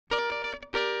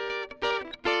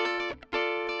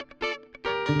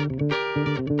Welcome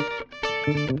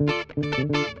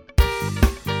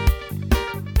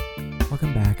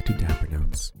back to Dapper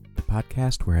Notes, the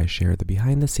podcast where I share the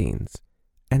behind the scenes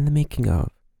and the making of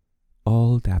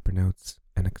all Dapper Notes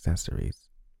and accessories.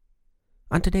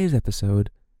 On today's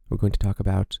episode, we're going to talk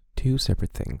about two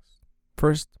separate things.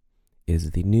 First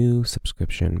is the new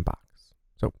subscription box.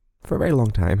 So, for a very long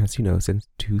time, as you know, since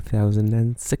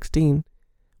 2016,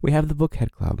 we have the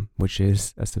Bookhead Club, which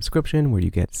is a subscription where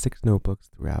you get 6 notebooks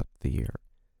throughout the year.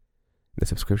 The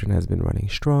subscription has been running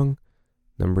strong.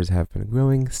 Numbers have been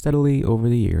growing steadily over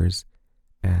the years,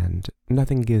 and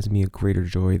nothing gives me a greater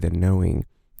joy than knowing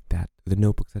that the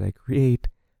notebooks that I create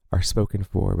are spoken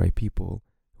for by people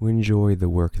who enjoy the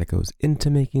work that goes into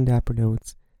making Dapper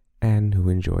Notes and who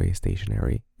enjoy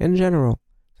stationery in general.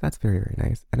 So that's very, very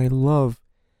nice. And I love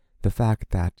the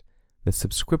fact that the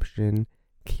subscription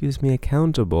keeps me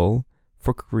accountable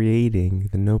for creating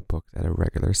the notebooks at a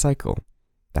regular cycle.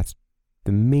 That's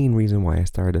the main reason why I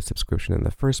started a subscription in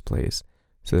the first place,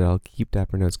 so that I'll keep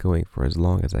Dapper Notes going for as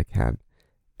long as I can.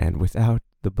 And without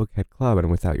the Bookhead Club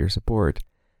and without your support,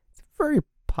 it's very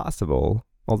possible,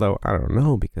 although I don't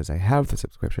know because I have the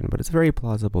subscription, but it's very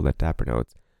plausible that Dapper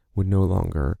Notes would no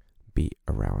longer be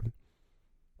around.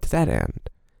 To that end,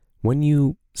 when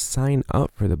you sign up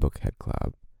for the Bookhead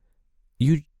Club,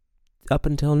 you, up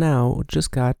until now,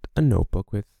 just got a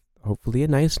notebook with hopefully a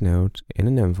nice note in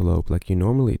an envelope like you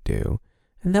normally do,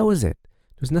 and that was it.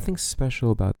 There's nothing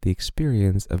special about the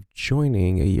experience of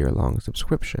joining a year-long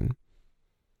subscription.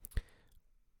 A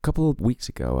couple of weeks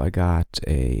ago, I got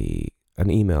an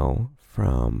email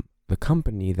from the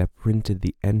company that printed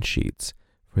the end sheets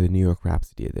for the New York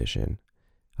Rhapsody edition.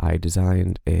 I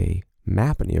designed a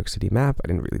map, a New York City map. I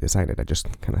didn't really design it. I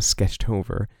just kind of sketched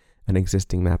over an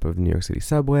existing map of the New York City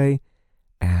subway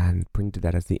and printed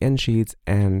that as the end sheets.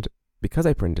 And because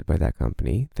I printed by that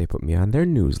company, they put me on their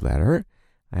newsletter.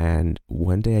 And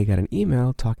one day I got an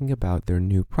email talking about their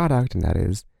new product, and that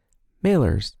is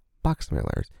mailers, box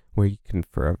mailers, where you can,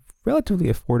 for a relatively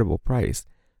affordable price,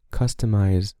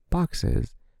 customize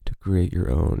boxes to create your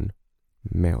own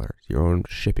mailers, your own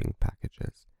shipping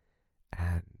packages.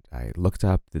 And I looked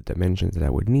up the dimensions that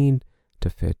I would need to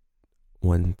fit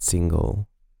one single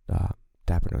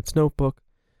Dapper Notes notebook.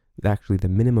 Actually, the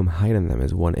minimum height on them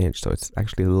is 1 inch, so it's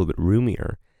actually a little bit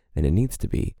roomier than it needs to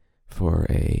be for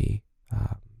a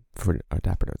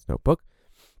Dapper Notes notebook.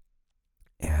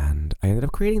 And I ended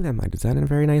up creating them. I designed a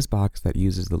very nice box that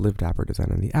uses the Live Dapper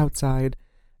design on the outside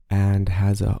and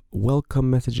has a welcome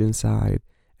message inside.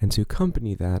 And to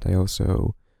accompany that, I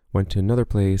also went to another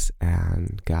place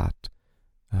and got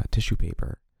tissue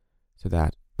paper so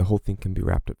that the whole thing can be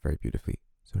wrapped up very beautifully.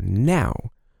 So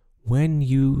now, when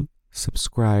you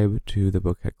subscribe to the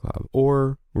Bookhead Club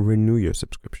or renew your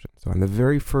subscription, so on the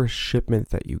very first shipment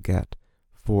that you get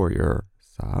for your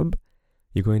sub,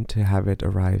 you're going to have it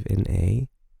arrive in a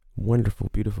wonderful,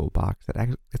 beautiful box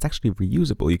that it's actually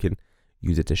reusable. You can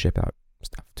use it to ship out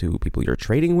stuff to people you're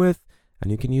trading with, and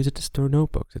you can use it to store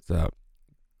notebooks. It's a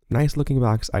nice looking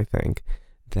box, I think,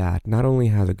 that not only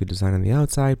has a good design on the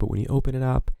outside, but when you open it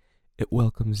up, it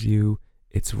welcomes you.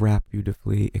 It's wrapped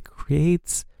beautifully. It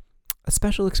creates a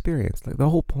special experience. Like the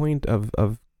whole point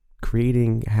of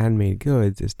creating handmade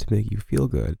goods is to make you feel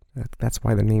good. That's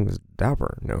why the name is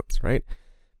Dapper Notes, right?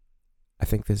 I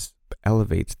think this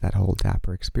elevates that whole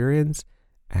Dapper experience,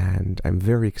 and I'm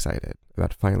very excited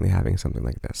about finally having something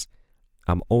like this.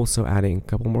 I'm also adding a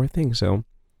couple more things. So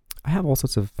I have all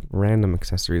sorts of random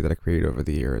accessories that I created over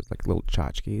the years, like little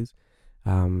tchotchkes,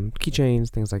 keychains,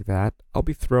 things like that. I'll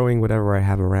be throwing whatever I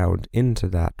have around into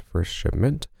that first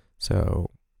shipment. So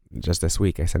just this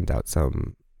week, I sent out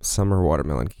some summer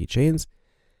watermelon keychains,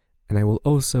 and I will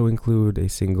also include a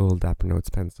single Dapper Notes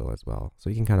pencil as well. So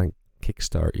you can kind of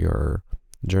kickstart your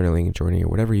journaling journey or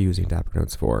whatever you're using Dapper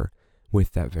Notes for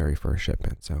with that very first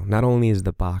shipment. So not only is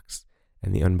the box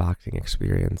and the unboxing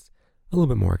experience a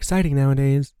little bit more exciting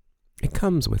nowadays, it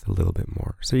comes with a little bit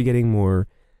more. So you're getting more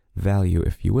value,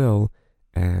 if you will,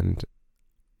 and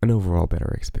an overall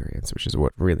better experience, which is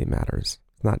what really matters.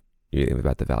 It's not really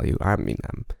about the value. I mean,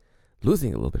 I'm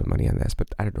losing a little bit of money on this, but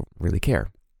I don't really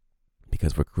care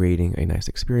because we're creating a nice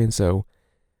experience. So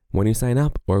when you sign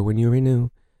up or when you renew,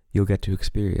 you'll get to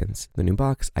experience the new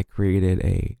box. I created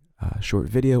a short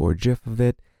video or GIF of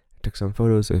it. I took some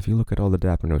photos. So if you look at all the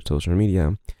Dapper Notes social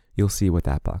media, you'll see what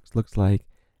that box looks like.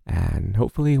 And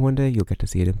hopefully one day you'll get to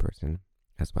see it in person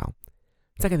as well.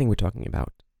 Second thing we're talking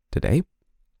about today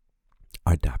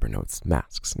are Dapper Notes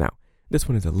masks. Now, this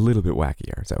one is a little bit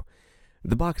wackier. So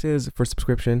the boxes for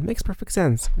subscription makes perfect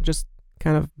sense. Just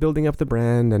kind of building up the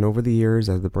brand, and over the years,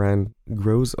 as the brand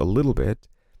grows a little bit,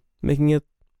 making it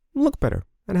look better,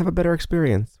 and have a better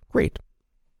experience. Great.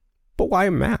 But why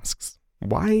masks?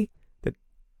 Why did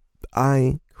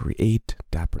I create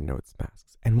Dapper Notes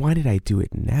masks? And why did I do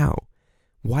it now?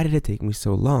 Why did it take me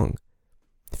so long?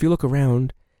 If you look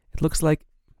around, it looks like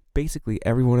basically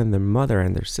everyone and their mother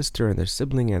and their sister and their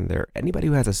sibling and anybody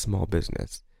who has a small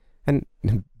business, and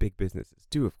big businesses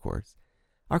too, of course,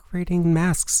 are creating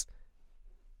masks.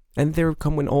 And they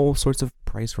come in all sorts of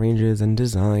price ranges and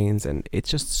designs, and it's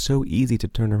just so easy to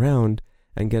turn around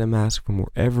and get a mask from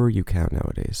wherever you can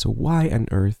nowadays. So why on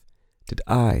earth did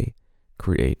I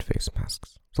create face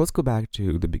masks? So let's go back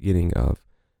to the beginning of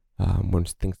when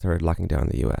things started locking down in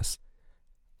the US.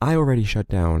 I already shut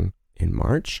down in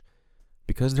March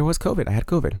because there was COVID. I had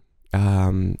COVID.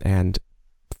 And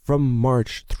from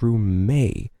March through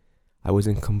May, I was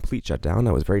in complete shutdown.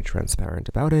 I was very transparent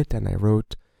about it, and I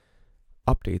wrote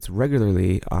updates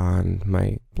regularly on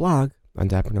my blog on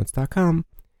dappernotes.com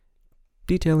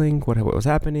detailing what was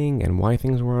happening and why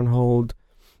things were on hold.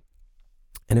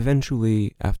 And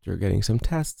eventually, after getting some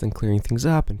tests and clearing things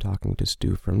up and talking to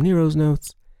Stu from Nero's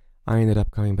Notes, I ended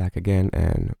up coming back again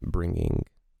and bringing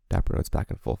Dapper Notes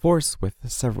back in full force with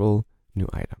several new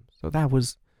items. So that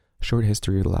was a short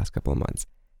history of the last couple of months.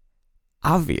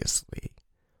 Obviously,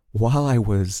 while I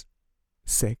was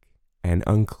sick and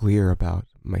unclear about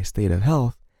my state of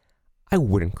health, I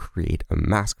wouldn't create a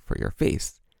mask for your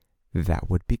face. That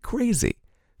would be crazy.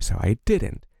 So I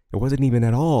didn't. It wasn't even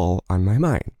at all on my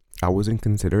mind. I wasn't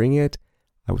considering it.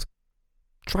 I was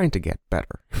trying to get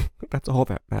better. That's all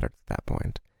that mattered at that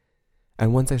point.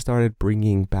 And once I started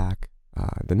bringing back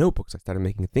the notebooks, I started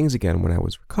making things again when I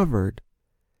was recovered.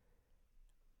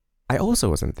 I also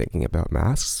wasn't thinking about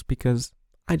masks because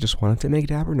I just wanted to make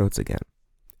Dapper Notes again.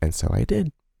 And so I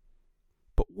did.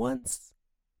 But once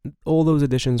all those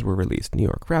editions were released, New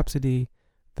York Rhapsody,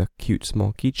 the cute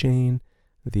small keychain,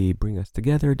 the Bring Us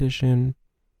Together edition,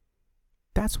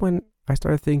 that's when I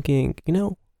started thinking,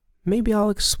 maybe I'll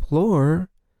explore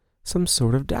some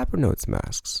sort of Dapper Notes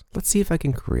masks. Let's see if I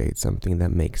can create something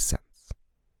that makes sense.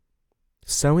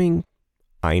 Sewing,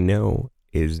 I know,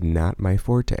 is not my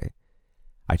forte.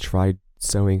 I tried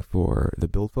sewing for the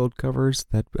billfold covers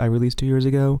that I released 2 years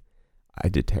ago. I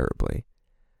did terribly.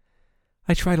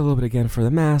 I tried a little bit again for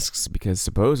the masks because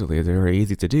supposedly they're very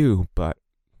easy to do, but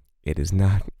it is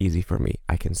not easy for me.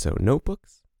 I can sew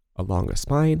notebooks along a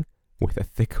spine with a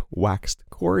thick waxed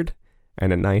cord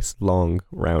and a nice long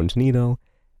round needle,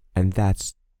 and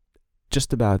that's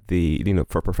just about the,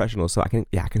 for professionals. So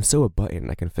I can sew a button,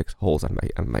 I can fix holes on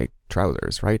my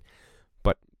trousers, right?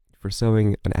 But for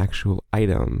sewing an actual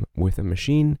item with a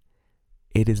machine,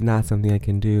 it is not something I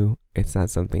can do. It's not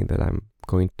something that I'm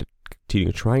going to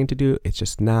continue trying to do. It's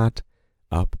just not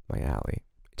up my alley.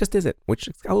 It just isn't, which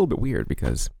is a little bit weird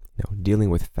because, dealing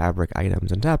with fabric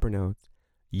items and Dapper Notes,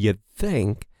 you'd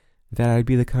think that I'd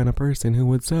be the kind of person who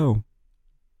would sew,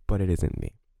 but it isn't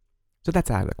me. So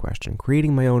that's out of the question.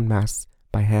 Creating my own masks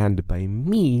by hand by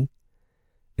me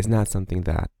is not something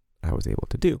that I was able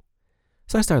to do.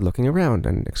 So I started looking around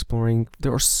and exploring.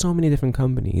 There are so many different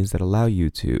companies that allow you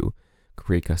to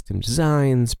create custom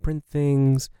designs, print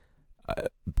things.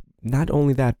 Not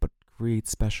only that, but create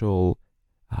special,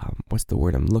 what's the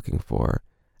word I'm looking for?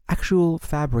 Actual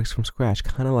fabrics from scratch,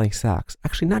 kind of like socks.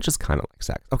 Actually, not just kind of like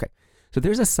socks. Okay, so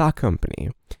there's a sock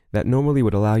company that normally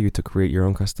would allow you to create your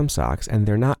own custom socks, and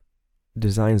they're not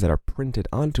designs that are printed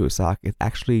onto a sock. It's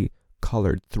actually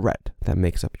colored thread that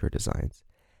makes up your designs.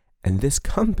 And this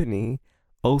company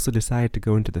also decided to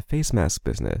go into the face mask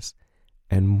business,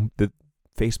 and the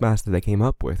face mask that they came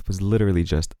up with was literally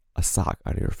just a sock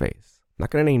on your face. I'm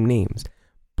not going to name names,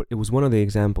 but it was one of the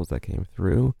examples that came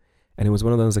through, and it was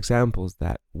one of those examples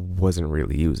that wasn't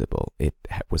really usable. It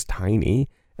was tiny,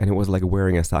 and it was like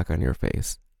wearing a sock on your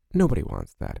face. Nobody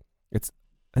wants that. It's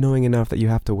annoying enough that you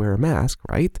have to wear a mask,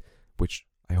 right? Which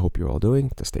I hope you're all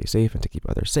doing to stay safe and to keep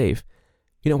others safe.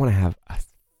 You don't want to have a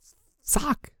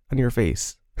sock on your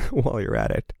face while you're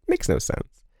at it. Makes no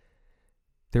sense.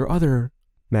 There are other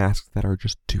masks that are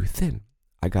just too thin.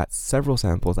 I got several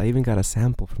samples. I even got a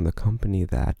sample from the company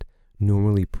that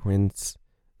normally prints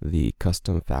the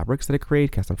custom fabrics that I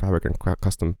create, custom fabric and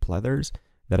custom pleathers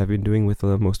that I've been doing with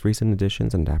the most recent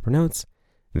editions and Dapper Notes.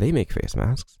 They make face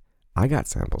masks. I got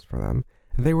samples from them.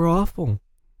 They were awful.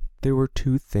 They were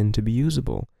too thin to be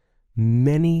usable.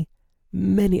 Many,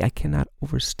 I cannot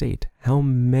overstate how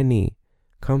many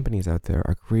companies out there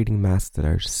are creating masks that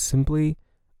are simply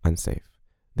unsafe.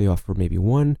 They offer maybe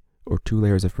 1 or 2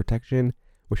 layers of protection,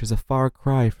 which is a far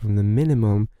cry from the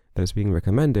minimum that is being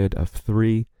recommended of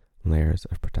 3 layers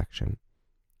of protection.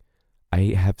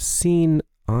 I have seen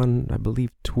on, I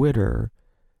believe, Twitter,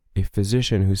 a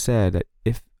physician who said that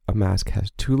if a mask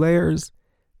has 2 layers,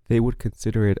 they would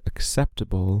consider it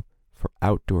acceptable for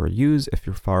outdoor use if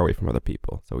you're far away from other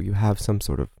people. So you have some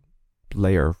sort of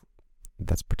layer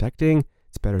that's protecting.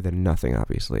 It's better than nothing,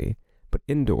 obviously. But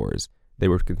indoors, they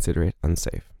would consider it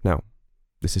unsafe. Now,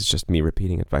 this is just me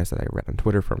repeating advice that I read on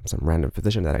Twitter from some random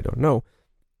physician that I don't know.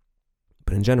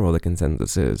 But in general, the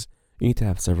consensus is you need to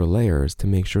have several layers to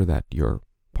make sure that your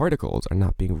particles are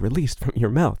not being released from your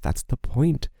mouth. That's the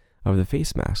point of the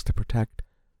face mask, to protect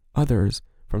others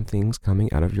from things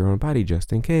coming out of your own body,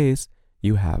 just in case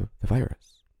you have the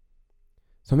virus.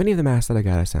 So many of the masks that I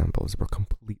got as samples were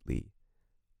completely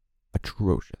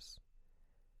atrocious.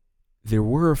 There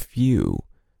were a few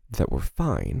that were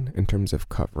fine in terms of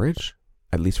coverage,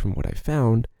 at least from what I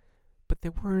found, but they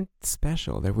weren't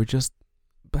special. They were just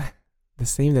the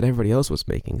same that everybody else was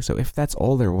making. So if that's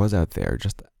all there was out there,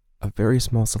 just a very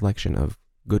small selection of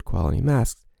good quality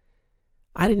masks,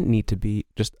 I didn't need to be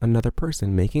just another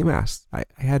person making masks. I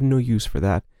had no use for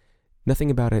that. Nothing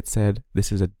about it said,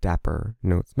 this is a Dapper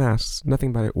Notes masks. Nothing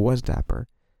about it was Dapper.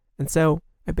 And so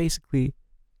I basically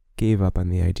gave up on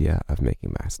the idea of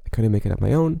making masks. I couldn't make it on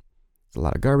my own. There's a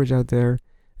lot of garbage out there.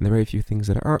 And the very few things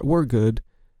that were good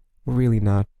were really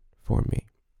not for me.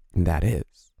 And that is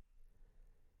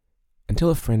until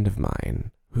a friend of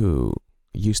mine who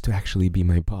used to actually be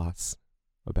my boss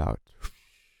about,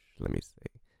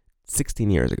 16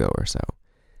 years ago or so.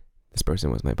 This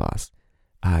person was my boss.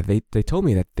 They told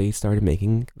me that they started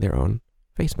making their own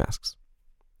face masks.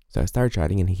 So I started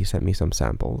chatting and he sent me some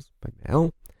samples by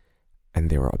mail and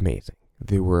they were amazing.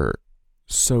 They were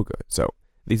so good. So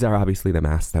these are obviously the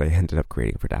masks that I ended up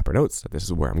creating for Dapper Notes. So this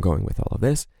is where I'm going with all of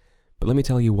this. But let me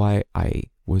tell you why I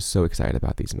was so excited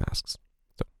about these masks.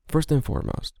 So first and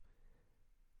foremost,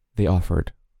 they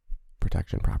offered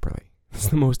protection properly. This is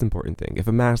the most important thing. If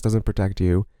a mask doesn't protect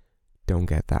you, don't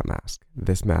get that mask.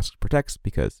 This mask protects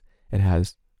because it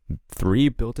has 3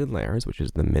 built-in layers, which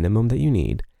is the minimum that you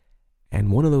need.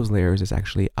 And one of those layers is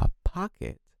actually a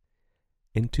pocket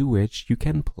into which you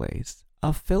can place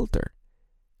a filter.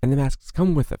 And the masks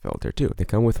come with a filter too. They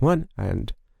come with one,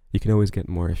 and you can always get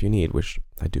more if you need, which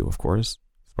I do, of course.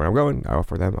 That's where I'm going. I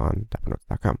offer them on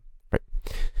dappernotes.com. Right.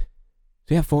 So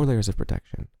you have 4 layers of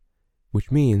protection,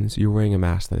 which means you're wearing a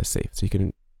mask that is safe. So you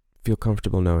can feel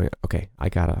comfortable knowing, okay, I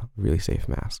got a really safe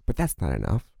mask. But that's not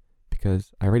enough,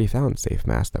 because I already found safe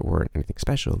masks that weren't anything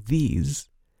special. These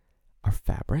are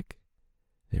fabric.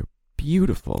 They're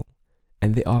beautiful,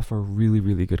 and they offer really,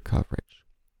 really good coverage.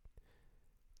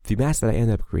 The masks that I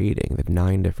ended up creating, the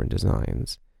 9 different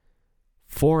designs,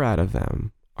 4 out of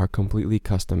them are completely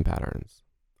custom patterns.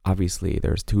 Obviously,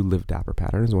 there's 2 Live Dapper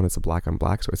patterns. One is a black on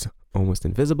black, so it's almost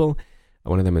invisible.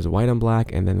 One of them is white on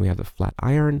black, and then we have the flat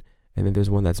iron, and then there's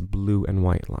one that's blue and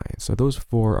white lines. So those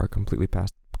 4 are completely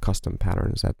custom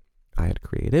patterns that I had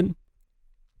created.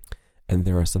 And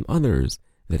there are some others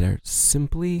that are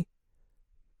simply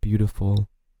beautiful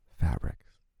fabrics.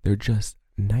 They're just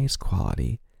nice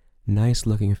quality, nice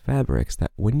looking fabrics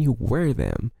that when you wear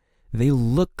them, they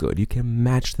look good. You can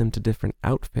match them to different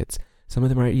outfits. Some of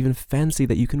them are even fancy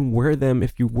that you can wear them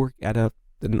if you work at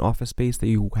an office space that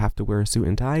you have to wear a suit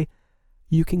and tie.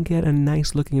 You can get a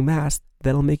nice looking mask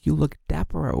that'll make you look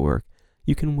dapper at work.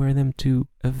 You can wear them to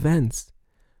events.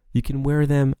 You can wear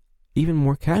them even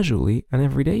more casually on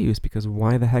everyday use, because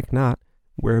why the heck not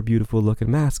wear a beautiful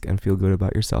looking mask and feel good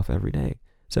about yourself every day?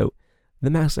 So the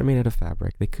masks are made out of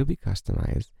fabric. They could be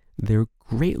customized. They're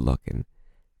great looking.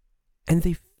 And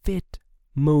they fit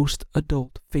most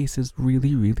adult faces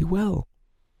really, really well.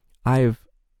 I've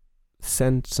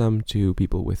sent some to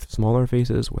people with smaller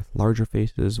faces, with larger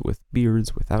faces, with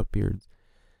beards, without beards.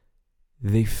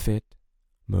 They fit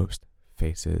most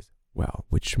faces well,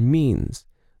 which means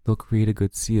they'll create a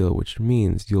good seal, which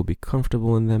means you'll be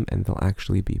comfortable in them and they'll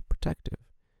actually be protective.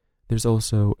 There's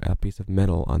also a piece of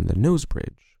metal on the nose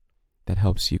bridge that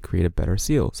helps you create a better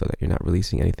seal so that you're not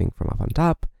releasing anything from up on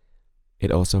top.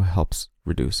 It also helps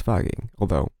reduce fogging,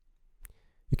 although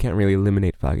you can't really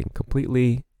eliminate fogging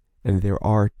completely. And there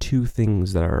are 2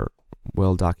 things that are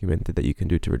well documented that you can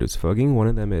do to reduce fogging. One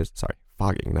of them is,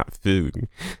 fogging, not fogging.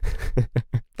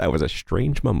 That was a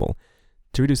strange mumble.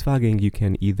 To reduce fogging, you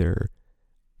can either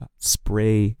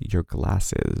spray your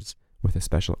glasses with a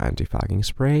special anti-fogging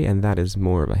spray, and that is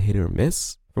more of a hit or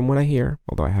miss from what I hear,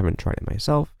 although I haven't tried it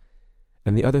myself.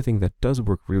 And the other thing that does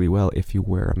work really well if you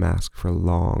wear a mask for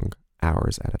long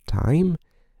hours at a time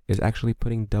is actually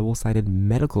putting double-sided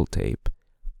medical tape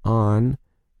on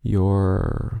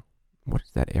your, what is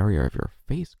that area of your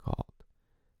face called?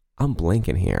 I'm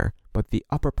blanking here, but the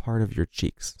upper part of your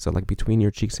cheeks, so like between your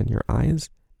cheeks and your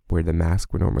eyes, where the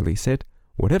mask would normally sit,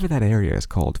 whatever that area is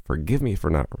called, forgive me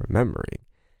for not remembering,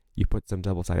 You put some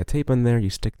double-sided tape on there, you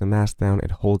stick the mask down,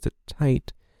 it holds it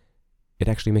tight. It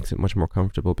actually makes it much more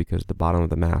comfortable because the bottom of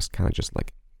the mask kind of just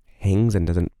like hangs and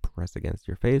doesn't press against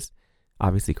your face.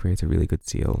 Obviously creates a really good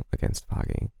seal against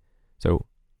fogging. So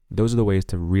those are the ways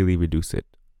to really reduce it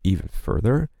even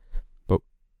further. But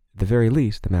at the very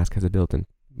least, the mask has a built-in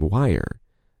wire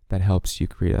that helps you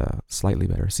create a slightly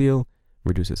better seal,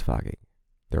 reduces fogging.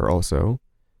 There are also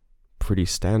pretty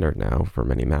standard now for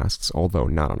many masks, although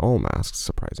not on all masks,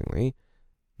 surprisingly,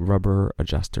 rubber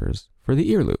adjusters for the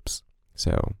ear loops.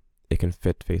 So it can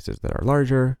fit faces that are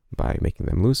larger by making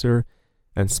them looser,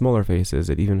 and smaller faces.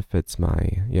 It even fits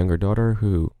my younger daughter,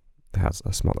 who has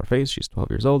a smaller face. She's 12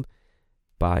 years old.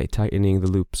 By tightening the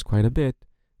loops quite a bit,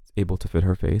 it's able to fit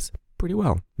her face pretty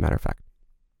well, matter of fact.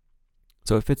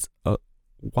 So it fits a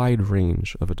wide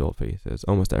range of adult faces,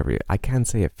 almost every. I can't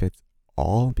say it fits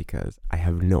all because I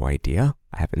have no idea.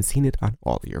 I haven't seen it on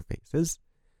all your faces.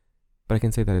 But I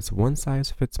can say that it's one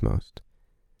size fits most.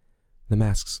 The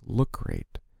masks look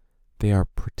great. They are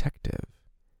protective.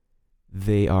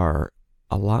 They are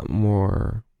a lot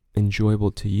more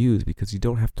enjoyable to use because you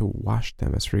don't have to wash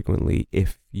them as frequently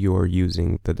if you're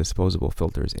using the disposable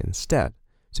filters instead.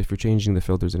 So if you're changing the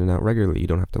filters in and out regularly, you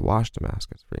don't have to wash the mask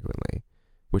as frequently,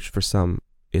 which for some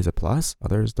is a plus.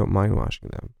 Others don't mind washing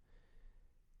them.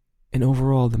 And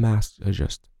overall, the masks are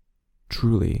just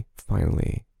truly,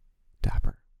 finally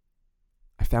dapper.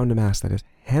 I found a mask that is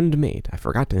handmade. I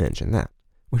forgot to mention that,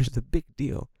 which is a big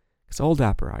deal. Because all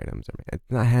dapper items are made. It's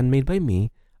not handmade by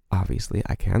me. Obviously,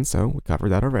 I can sew. We covered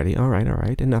that already. All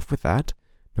right. Enough with that.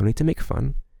 No need to make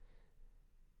fun.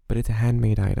 But it's a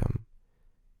handmade item.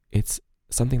 It's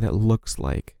something that looks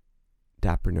like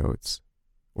Dapper Notes,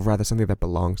 or rather something that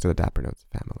belongs to the Dapper Notes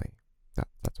family.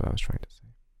 That's what I was trying to say.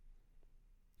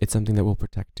 It's something that will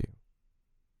protect you.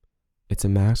 It's a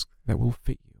mask that will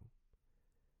fit you.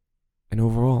 And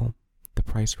overall, the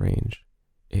price range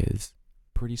is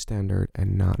pretty standard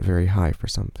and not very high for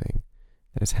something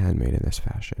that is handmade in this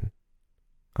fashion.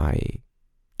 I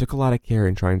took a lot of care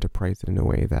in trying to price it in a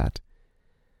way that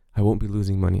I won't be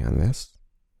losing money on this,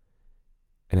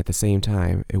 and at the same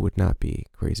time, it would not be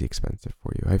crazy expensive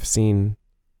for you. I've seen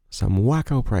some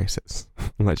wacko prices,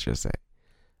 let's just say,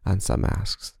 on some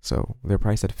masks. So they're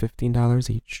priced at $15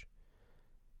 each,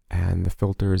 and the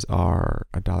filters are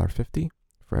 $1.50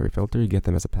 for every filter. You get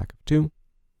them as a pack of 2.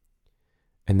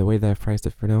 And the way that I've priced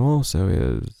it for now also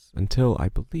is until, I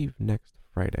believe, next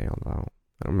Friday, although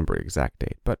I don't remember the exact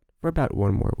date, but for about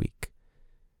 1 more week.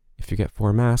 If you get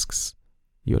 4 masks,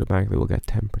 you automatically will get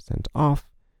 10% off.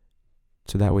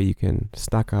 So that way you can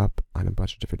stock up on a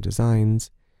bunch of different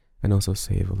designs and also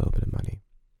save a little bit of money.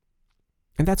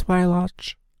 And that's why I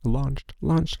launched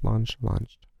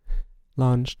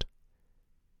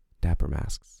Dapper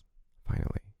Masks,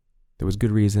 finally. There was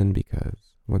good reason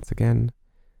because, once again,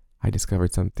 I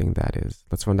discovered something that is,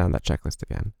 let's run down that checklist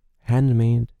again.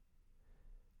 Handmade,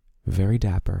 very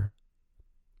dapper,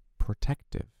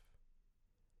 protective,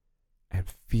 and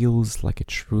feels like it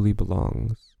truly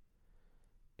belongs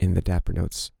in the Dapper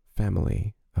Notes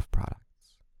family of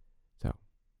products. So,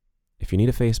 if you need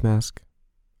a face mask,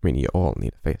 I mean, you all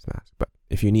need a face mask, but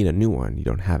if you need a new one, you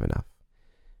don't have enough.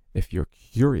 If you're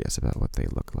curious about what they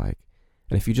look like,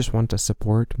 and if you just want to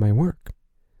support my work,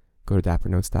 go to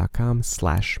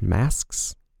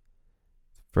dappernotes.com/masks.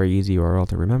 Very easy URL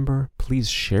to remember. Please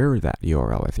share that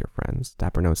URL with your friends.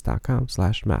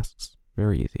 dappernotes.com/masks.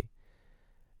 Very easy.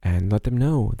 And let them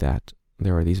know that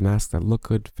there are these masks that look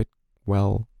good, fit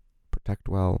well, protect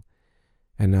well,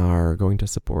 and are going to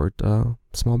support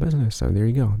small business. So there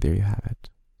you go. There you have it.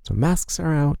 So masks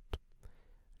are out.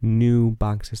 New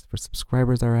boxes for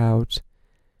subscribers are out.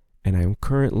 And I'm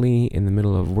currently in the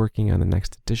middle of working on the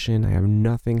next edition. I have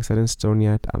nothing set in stone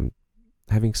yet. I'm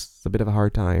having a bit of a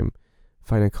hard time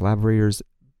finding collaborators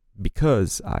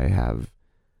because I have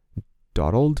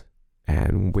dawdled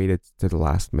and waited to the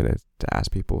last minute to ask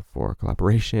people for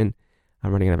collaboration.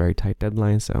 I'm running on a very tight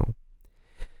deadline, so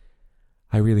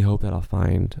I really hope that I'll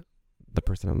find the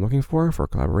person I'm looking for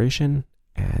collaboration,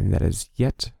 and that is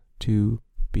yet to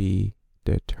be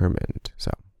determined.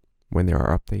 So when there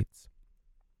are updates,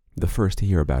 the first to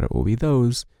hear about it will be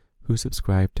those who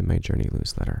subscribe to my Journey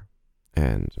newsletter,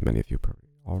 and many of you are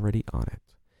already on it.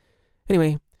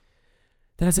 Anyway,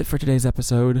 that is it for today's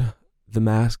episode. The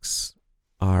masks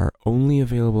are only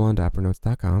available on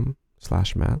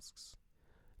dappernotes.com/masks.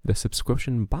 The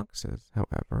subscription boxes,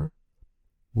 however,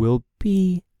 will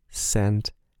be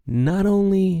sent not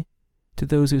only to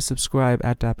those who subscribe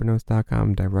at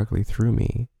dappernotes.com directly through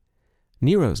me.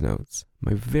 Nero's Notes,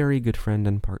 my very good friend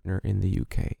and partner in the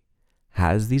UK,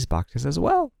 has these boxes as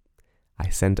well. I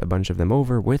sent a bunch of them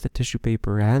over with the tissue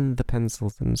paper and the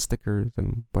pencils and stickers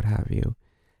and what have you.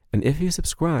 And if you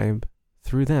subscribe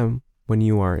through them when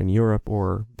you are in Europe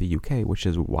or the UK, which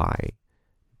is why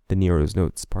the Nero's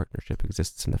Notes partnership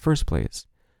exists in the first place,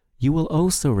 you will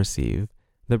also receive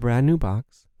the brand new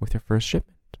box with your first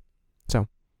shipment. So,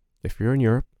 if you're in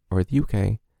Europe or the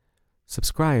UK,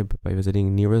 subscribe by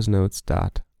visiting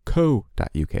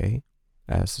nerosnotes.co.uk,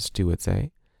 as Stu would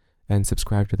say, and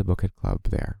subscribe to the Bookhead Club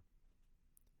there.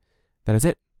 That is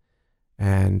it.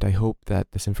 And I hope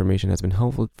that this information has been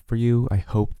helpful for you. I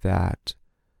hope that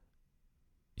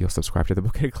you'll subscribe to the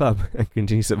Bookhead Club and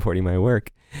continue supporting my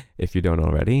work if you don't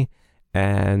already.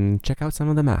 And check out some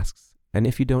of the masks. And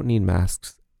if you don't need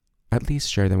masks, at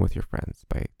least share them with your friends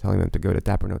by telling them to go to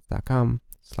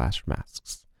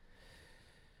dappernotes.com/masks.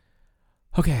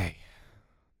 Okay.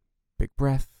 Big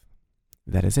breath.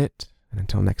 That is it. And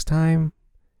until next time,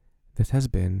 this has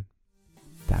been